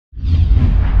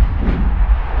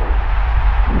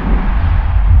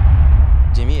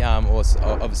course,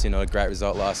 obviously not a great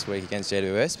result last week against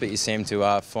GWS, but you seem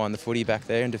to find the footy back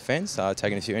there in defence,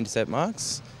 taking a few intercept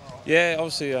marks. Yeah,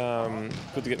 obviously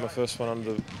good to get my first one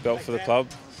under the belt for the club.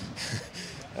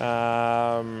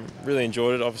 Really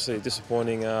enjoyed it. Obviously a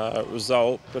disappointing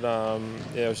result, but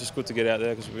yeah, it was just good to get out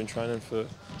there because we've been training for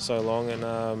so long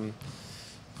and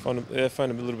found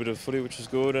a little bit of footy, which was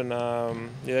good, and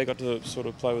yeah, got to sort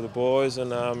of play with the boys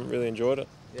and really enjoyed it.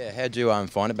 Yeah, how'd you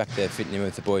find it back there fitting in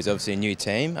with the boys? Obviously a new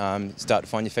team. Start to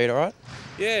find your feet all right?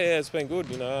 Yeah, it's been good.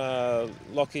 You know,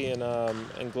 Lockie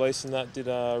and Gleeson that did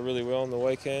really well on the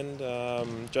weekend.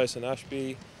 Jason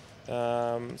Ashby,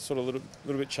 sort of a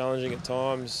little bit challenging at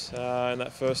times in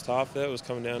that first half. There it was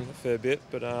coming down a fair bit,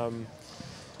 but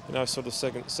you know, sort of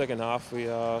second half we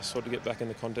sort of get back in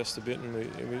the contest a bit, and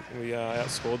we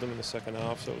outscored them in the second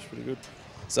half, so it was pretty good.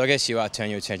 So I guess you are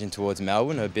turning your attention towards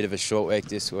Melbourne. A bit of a short week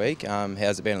this week.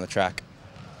 How's it been on the track?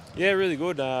 Yeah, really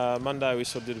good. Monday we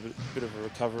sort of did a bit of a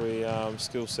recovery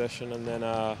skill session, and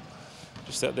then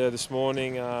just out there this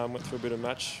morning went through a bit of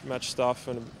match stuff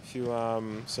and a few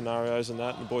scenarios and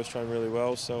that. And the boys trained really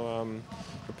well, so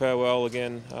prepare well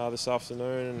again this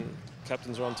afternoon, and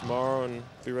captains are on tomorrow, and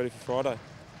be ready for Friday.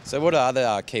 So what are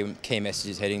the key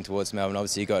messages heading towards Melbourne?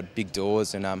 Obviously you've got Big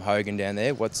Doors and Hogan down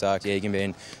there. What's Egan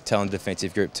been telling the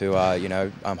defensive group to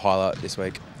highlight this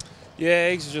week? Yeah,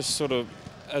 Eggs just sort of,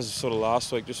 as sort of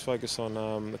last week, just focus on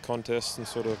the contest and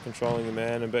sort of controlling the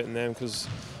man and beating them, because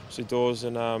obviously Doors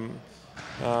and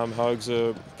Hogs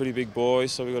are pretty big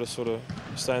boys, so we've got to sort of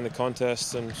stay in the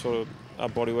contest, and sort of our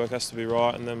body work has to be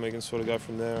right, and then we can sort of go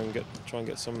from there and try and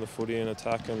get some of the footy and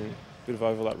attack and a bit of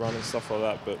overlap run and stuff like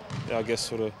that. But yeah, I guess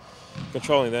sort of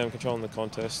controlling them, controlling the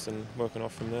contest, and working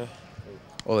off from there.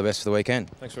 All the best for the weekend.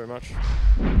 Thanks very much.